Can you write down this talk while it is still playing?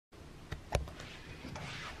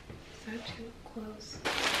that too close?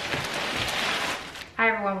 Hi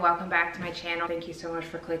everyone, welcome back to my channel. Thank you so much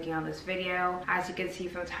for clicking on this video. As you can see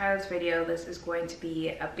from the title of this video, this is going to be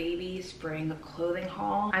a baby spring clothing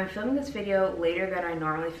haul. I'm filming this video later than I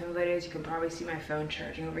normally film videos. You can probably see my phone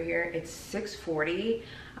charging over here. It's 6:40.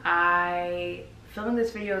 Filming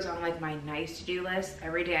this video is on like my nice to do list.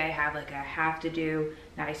 Every day I have like a have to do,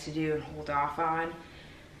 nice to do, and hold off on.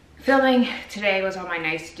 Filming today was on my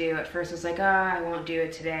nice to do. At first I was like, oh, I won't do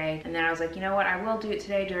it today. And then I was like, you know what, I will do it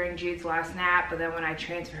today during Jude's last nap. But then when I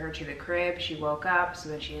transferred her to the crib, she woke up, so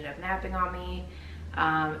then she ended up napping on me.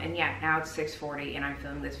 And yeah, now it's 6:40 and I'm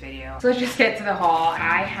filming this video. So let's just get to the haul.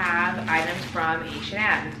 I have items from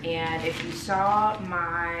H&M. And if you saw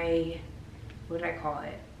my, what did I call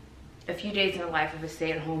it? A few days in the life of a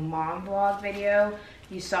stay-at-home mom vlog video,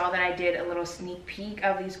 you saw that I did a little sneak peek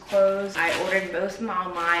of these clothes. I ordered most of them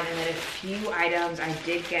online, and then a few items I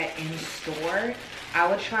did get in store. I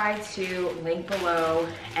will try to link below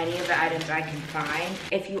any of the items I can find.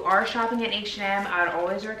 If you are shopping at H&M, I would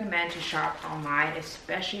always recommend to shop online,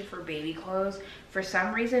 especially for baby clothes. For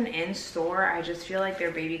some reason in store, I just feel like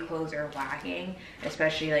their baby clothes are lacking,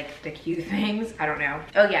 especially like the cute things. I don't know.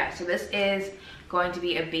 Oh yeah, so this is going to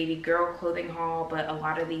be a baby girl clothing haul, but a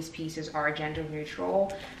lot of these pieces are gender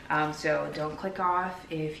neutral. So don't click off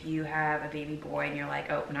if you have a baby boy and you're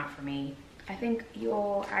like, oh, not for me. I think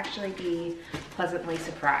you'll actually be pleasantly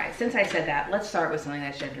surprised. Since I said that, let's start with something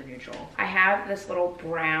that's gender neutral. I have this little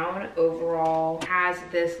brown overall, has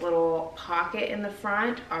this little pocket in the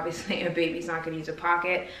front. Obviously a baby's not gonna use a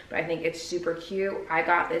pocket, but I think it's super cute. I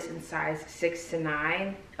got this in size 6 to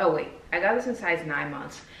 9. Oh wait, I got this in size 9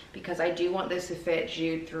 months because I do want this to fit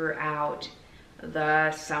Jude throughout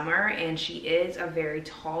the summer, and she is a very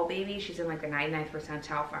tall baby. She's in like the 99th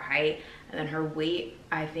percentile for height, and then her weight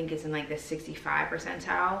I think is in like the 65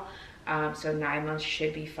 percentile. So 9 months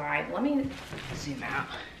should be fine. Let me zoom out.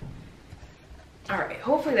 All right,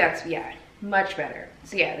 hopefully that's, yeah, much better.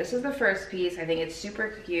 So yeah, this is the first piece. I think it's super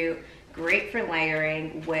cute, great for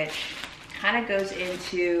layering, which kind of goes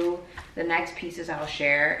into the next pieces I'll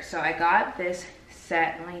share. So I got this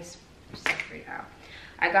set, let me separate out.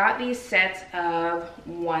 I got these sets of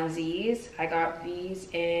onesies. I got these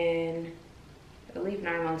in, I believe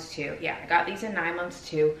 9 months too. Yeah, I got these in 9 months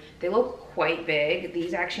too. They look quite big.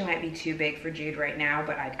 These actually might be too big for Jude right now,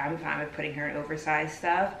 but I'm fine with putting her in oversized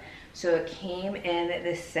stuff. So it came in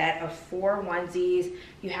this set of 4 onesies.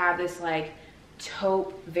 You have this like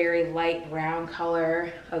taupe, very light brown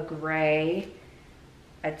color, a gray,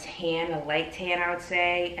 a tan, a light tan I would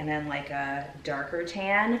say, and then like a darker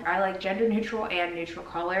tan. I like gender neutral and neutral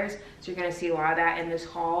colors, so you're gonna see a lot of that in this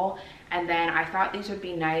haul. And then I thought these would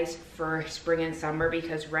be nice for spring and summer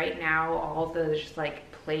because right now all of those just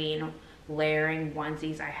like plain layering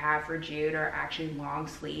onesies I have for Jude are actually long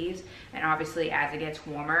sleeves, and obviously as it gets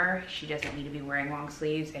warmer she doesn't need to be wearing long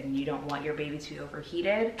sleeves and you don't want your baby to be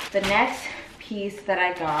overheated. The next piece that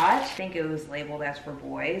I got, I think it was labeled as for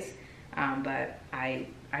boys, but I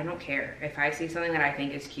don't care. If I see something that I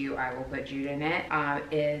think is cute, I will put Jude in it.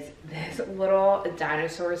 Is this little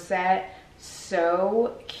dinosaur set.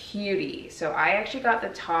 So cutie. So I actually got the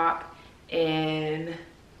top in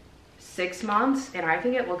 6 months and I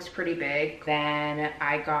think it looks pretty big. Then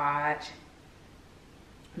I got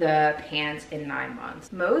the pants in 9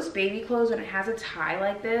 months. Most baby clothes, when it has a tie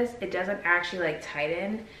like this, it doesn't actually like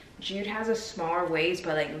tighten. Jude has a smaller waist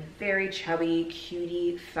but like very chubby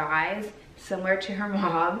cutie thighs, similar to her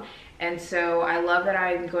mom, and so I love that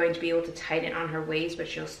I'm going to be able to tighten on her waist but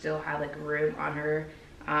she'll still have like room on her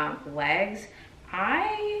legs.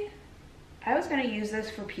 I was gonna use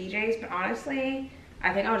this for PJs, but honestly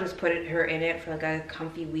I think I'll just put her in it for like a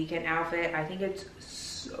comfy weekend outfit. I think it's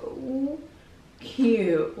so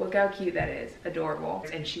cute. Look how cute that is. Adorable.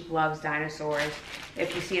 And she loves dinosaurs.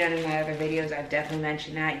 If you see it in my other videos, I've definitely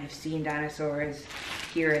mentioned that. You've seen dinosaurs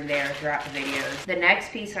here and there throughout the videos. The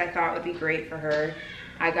next piece I thought would be great for her,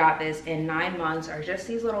 I got this in 9 months, are just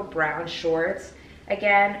these little brown shorts.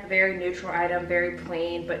 Again, very neutral item, very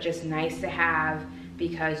plain, but just nice to have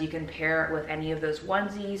because you can pair it with any of those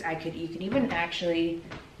onesies. You can even actually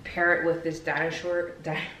pair it with this dinosaur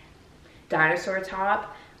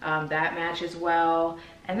top. That matches well.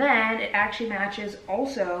 And then it actually matches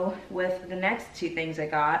also with the next 2 things I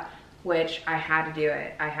got, which I had to do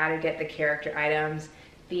it. I had to get the character items.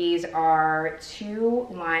 These are 2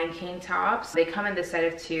 Lion King tops. They come in the set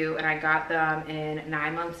of 2 and I got them in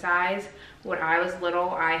 9 month size. When I was little,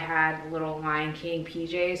 I had little Lion King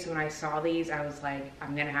PJs. So when I saw these, I was like,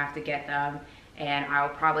 I'm gonna have to get them. and I'll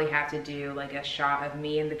probably have to do like a shot of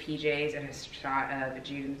me in the PJs and a shot of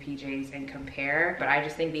Jude in the PJs and compare. But I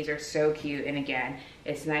just think these are so cute, and again,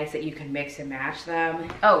 it's nice that you can mix and match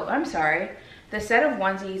them. Oh, I'm sorry. The set of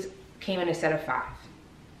onesies came in a set of 5.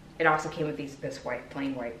 It also came with this white,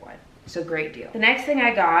 plain white one. So great deal. The next thing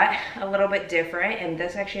I got, a little bit different, and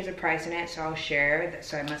this actually has a price in it, so I'll share.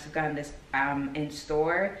 So I must have gotten this in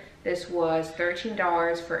store. This was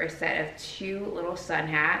 $13 for a set of 2 little sun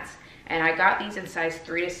hats, and I got these in size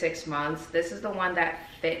 3 to 6 months. This is the one that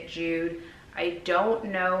fit Jude. I don't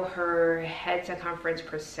know her head circumference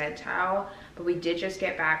percentile, but we did just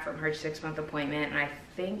get back from her 6-month appointment, and I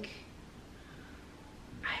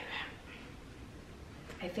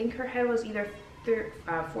think her head was either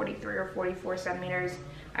 43 or 44 centimeters.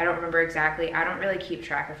 I don't remember exactly. I don't really keep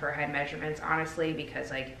track of her head measurements, honestly,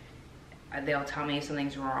 because like they'll tell me if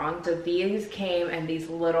something's wrong. So these came in these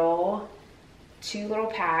 2 little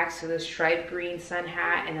packs. So this striped green sun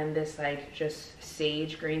hat and then this like just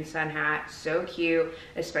sage green sun hat. So cute,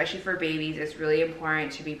 especially for babies. It's really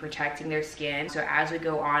important to be protecting their skin. So as we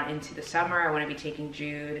go on into the summer, I want to be taking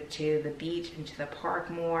Jude to the beach and to the park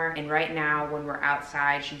more. And right now when we're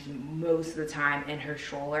outside, she's most of the time in her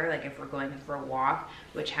stroller, like if we're going for a walk,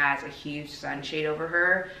 which has a huge sunshade over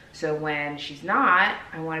her. So when she's not,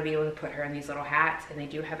 I want to be able to put her in these little hats, and they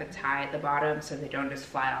do have a tie at the bottom so they don't just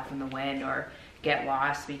fly off in the wind or get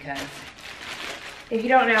lost, because if you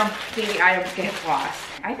don't know, baby items get lost.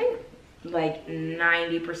 I think like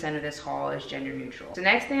 90% of this haul is gender neutral. The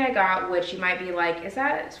next thing I got, which you might be like, is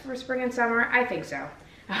that for spring and summer? I think so.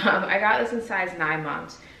 I got this in size 9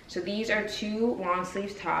 months. So these are 2 long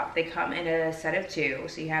sleeves top. They come in a set of 2.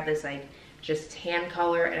 So you have this like just tan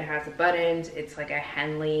color, and it has the buttons. It's like a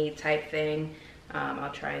Henley type thing.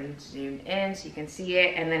 I'll try and zoom in so you can see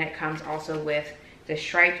it. And then it comes also with the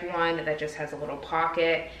striped one that just has a little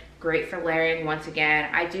pocket. Great for layering. Once again,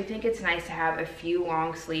 I do think it's nice to have a few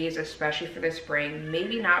long sleeves, especially for the spring.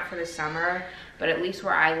 Maybe not for the summer, but at least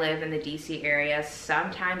where I live in the DC area,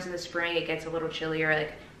 sometimes in the spring it gets a little chillier.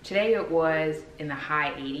 Like today it was in the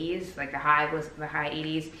high 80s, like the high was the high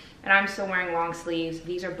 80s, and I'm still wearing long sleeves.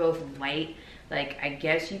 These are both light. Like I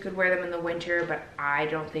guess you could wear them in the winter, but I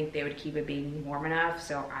don't think they would keep it being warm enough,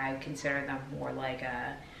 so I consider them more like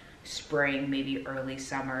a spring, maybe early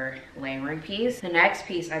summer layering piece. The next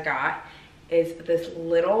piece I got is this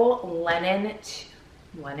little linen,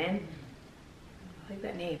 I like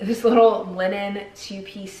that name. This little linen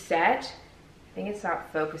 2-piece set. I think it's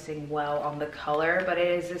not focusing well on the color, but it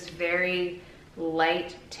is this very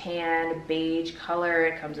light tan beige color.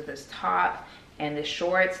 It comes with this top and the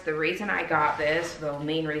shorts. The reason I got this, the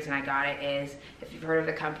main reason I got it, is if you've heard of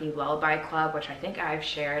the company Lullaby Club, which I think I've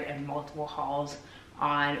shared in multiple hauls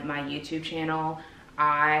on my YouTube channel.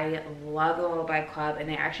 I love the Lullaby Club, and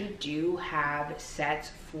they actually do have sets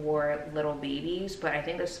for little babies, but I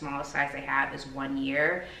think the smallest size they have is 1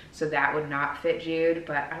 year, so that would not fit Jude,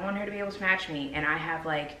 but I want her to be able to match me. And I have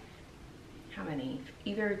like, how many?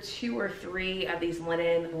 Either 2 or 3 of these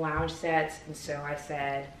linen lounge sets, and so I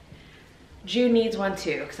said, Jude needs one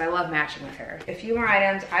too, because I love matching with her. A few more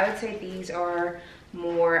items. I would say these are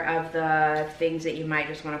more of the things that you might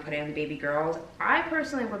just want to put in baby girls. I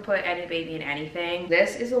personally would put any baby in anything.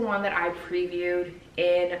 This is the one that I previewed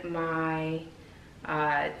in my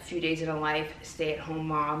few days in a life stay-at-home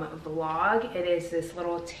mom vlog. It is this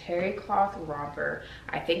little terry cloth romper.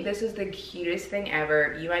 I think this is the cutest thing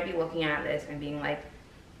ever. You might be looking at this and being like,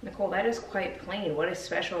 Nicole, that is quite plain. What is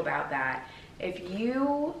special about that? If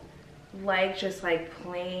you like just like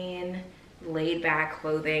plain laid back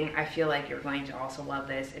clothing, I feel like you're going to also love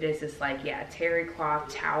this. It is this like, yeah, terry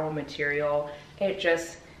cloth towel material. It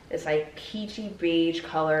just is like peachy beige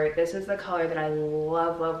color. This is the color that I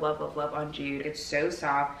love, love, love, love, love on Jude. It's so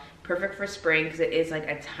soft, perfect for spring because it is like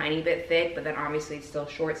a tiny bit thick, but then obviously it's still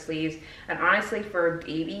short sleeves. And honestly, for a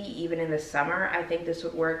baby, even in the summer, I think this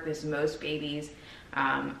would work because most babies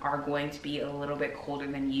are going to be a little bit colder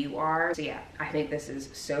than you are. So yeah, I think this is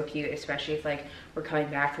so cute, especially if like we're coming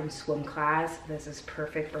back from swim class. This is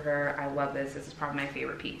perfect for her. I love this. This is probably my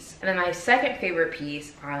favorite piece. And then my second favorite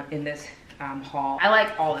piece in this haul, I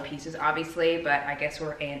like all the pieces obviously, but I guess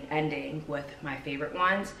we're ending with my favorite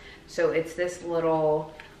ones. So it's this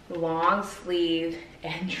little long sleeve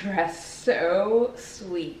and dress, so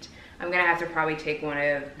sweet. I'm gonna have to probably take one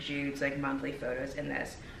of Jude's like monthly photos in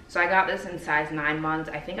this. So I got this in size 9 months.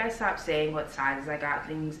 I think I stopped saying what sizes I got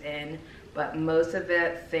things in, but most of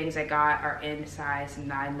the things I got are in size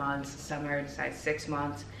 9 months. Some are in size 6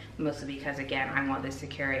 months, mostly because again, I want this to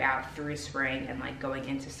carry out through spring and like going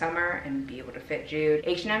into summer and be able to fit Jude.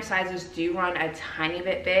 H&M sizes do run a tiny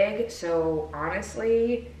bit big, so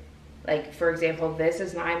honestly, Like, for example, this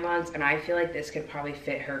is 9 months, and I feel like this could probably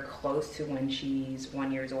fit her close to when she's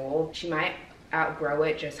 1 year old. She might outgrow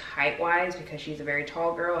it just height-wise because she's a very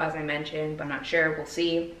tall girl, as I mentioned, but I'm not sure. We'll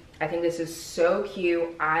see. I think this is so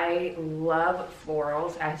cute. I love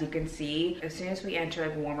florals, as you can see. As soon as we enter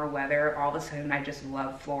like warmer weather, all of a sudden I just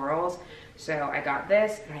love florals. So I got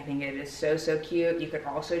this, and I think it is so, so cute. You could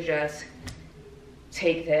also just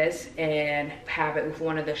take this and have it with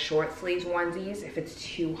one of the short sleeves onesies if it's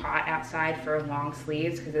too hot outside for long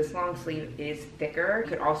sleeves, because this long sleeve is thicker. You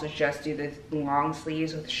could also just do the long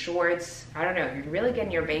sleeves with shorts. I don't know, you're really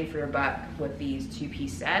getting your bang for your buck with these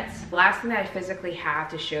 2-piece sets. The last thing that I physically have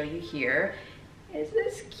to show you here is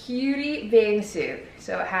this cutie bathing suit.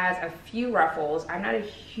 So it has a few ruffles. I'm not a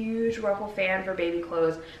huge ruffle fan for baby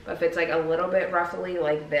clothes, but if it's like a little bit ruffly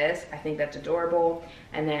like this, I think that's adorable.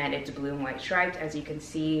 And then it's blue and white striped. As you can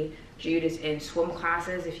see, Jude is in swim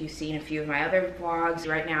classes. If you've seen a few of my other vlogs,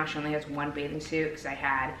 right now she only has one bathing suit because I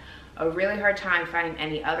had a really hard time finding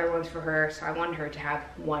any other ones for her, so I wanted her to have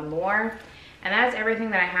one more. And that's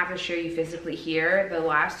everything that I have to show you physically here. The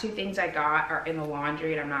last 2 things I got are in the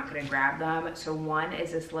laundry, and I'm not gonna grab them. So one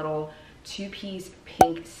is this little 2-piece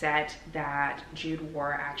pink set that Jude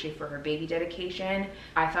wore actually for her baby dedication.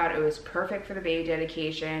 I thought it was perfect for the baby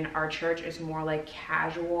dedication. Our church is more like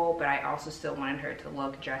casual, but I also still wanted her to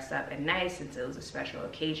look dressed up and nice since it was a special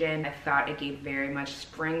occasion. I thought it gave very much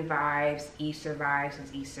spring vibes, Easter vibes,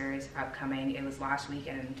 since Easter is upcoming. It was last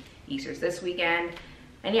weekend and Easter's this weekend.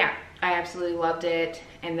 And yeah, I absolutely loved it.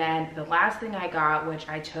 And then the last thing I got, which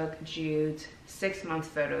I took Jude's 6 month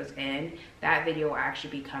photos in, that video will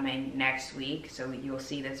actually be coming next week. So you'll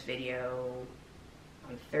see this video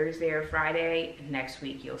on Thursday or Friday. Next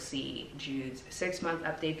week you'll see Jude's 6 month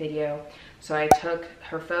update video. So I took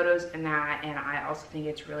her photos in that, and I also think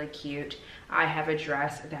it's really cute. I have a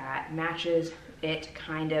dress that matches it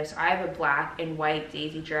kind of. So I have a black and white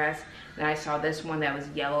daisy dress. Then I saw this one that was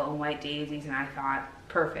yellow and white daisies, and I thought,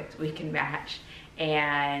 perfect, we can match.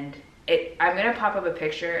 And I'm gonna pop up a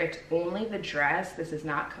picture. It's only the dress. This does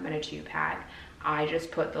not come in a 2-pack. I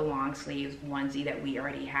just put the long sleeves onesie that we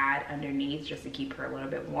already had underneath just to keep her a little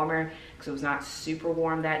bit warmer, because it was not super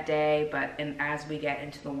warm that day. But as we get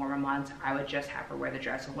into the warmer months, I would just have her wear the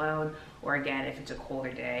dress alone, or again, if it's a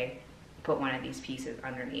colder day, put one of these pieces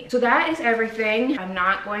underneath. So that is everything. I'm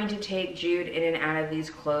not going to take Jude in and out of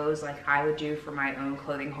these clothes like I would do for my own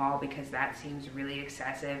clothing haul, because that seems really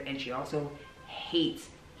excessive, and she also hates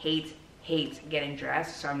getting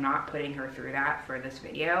dressed, so I'm not putting her through that for this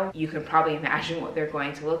video. You can probably imagine what they're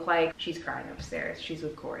going to look like. She's crying upstairs. She's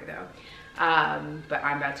with Corey though. But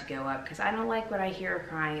I'm about to go up because I don't like when I hear her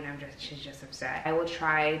crying, and she's just upset. I will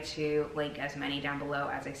try to link as many down below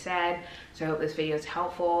as I said. So I hope this video is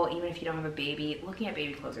helpful. Even if you don't have a baby, looking at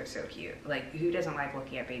baby clothes are so cute. Like, who doesn't like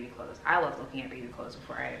looking at baby clothes? I loved looking at baby clothes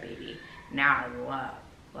before I had a baby. Now I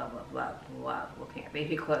love looking at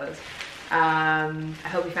baby clothes. I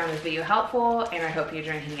hope you found this video helpful, and I hope you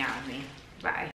enjoyed hanging out with me. Bye.